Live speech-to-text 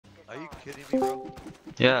Are you kidding me, bro?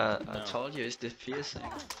 Yeah, I No. told you it's defusing. I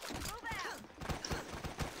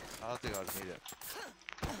don't think I'll need it.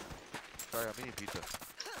 Sorry, I'm eating pizza.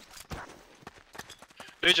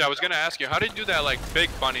 Ninja, I was gonna ask you, how did you do that like big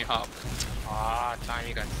bunny hop? Ah, time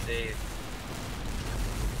you got saved.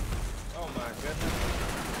 Oh my goodness.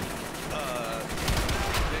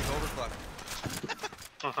 Big overclock.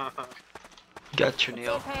 Got you, What's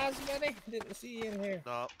Neil. up, Hasmany? Didn't see you in here.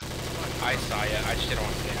 No. I saw ya. I just didn't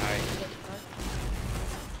want to say hi.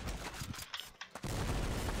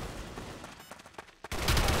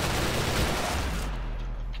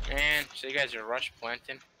 Man, so you guys are rush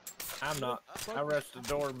planting? I'm not. I rushed the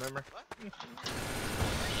door, remember?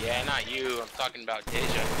 Yeah, not you. I'm talking about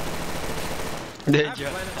Deja. Did I've you?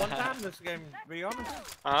 planted one time this game, to be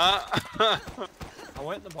honest. Huh? I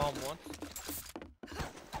went in the bomb once.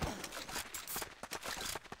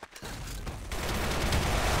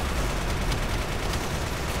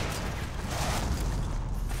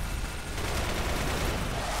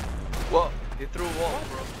 Whoa, he threw a wall,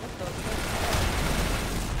 bro.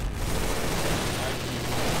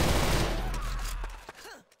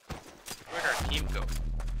 Where'd our team go?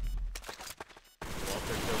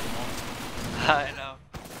 I know.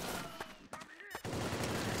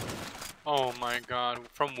 Oh my god,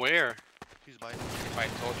 from where? He's mine. If I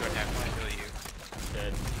told you, I'd have to kill you.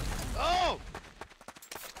 Dead. Oh!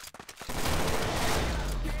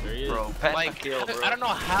 There he is. Bro, penta Like, kill, bro. I don't know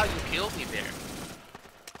how you killed me there.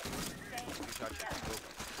 You shot you. Go.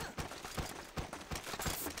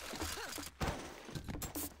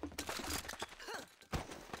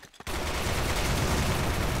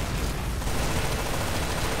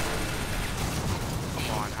 Come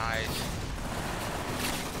on, Hyde.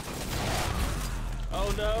 Oh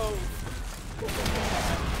no!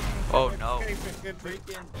 Oh no. Good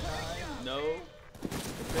freaking No.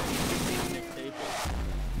 You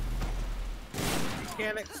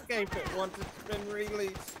can't escape it once it's been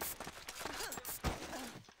released.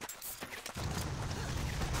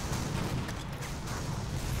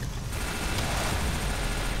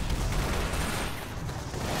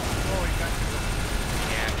 Oh, he got you.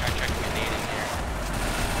 Yeah, I tried checking my nade in there.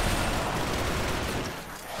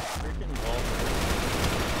 Freaking wall.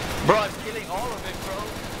 Bro, I'm killing all of it, bro.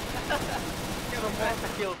 Get him, Penta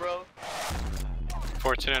kill, bro.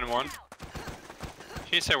 14 and 1.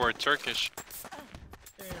 He said we're Turkish.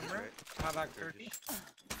 Damn right. I like turkey.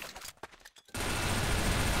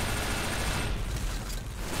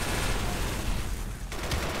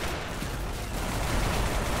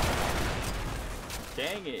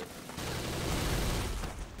 Dang it.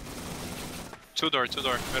 Two door,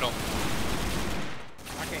 middle.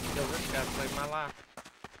 I can't kill this guy to save my life.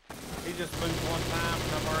 He just moved one time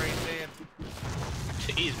and I'm already dead.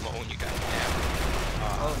 He's mowing you guys down.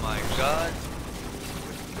 Oh my god.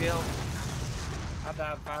 Kill. I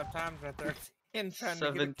died 5 times right there. In trying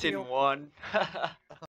to get a kill. 17-1.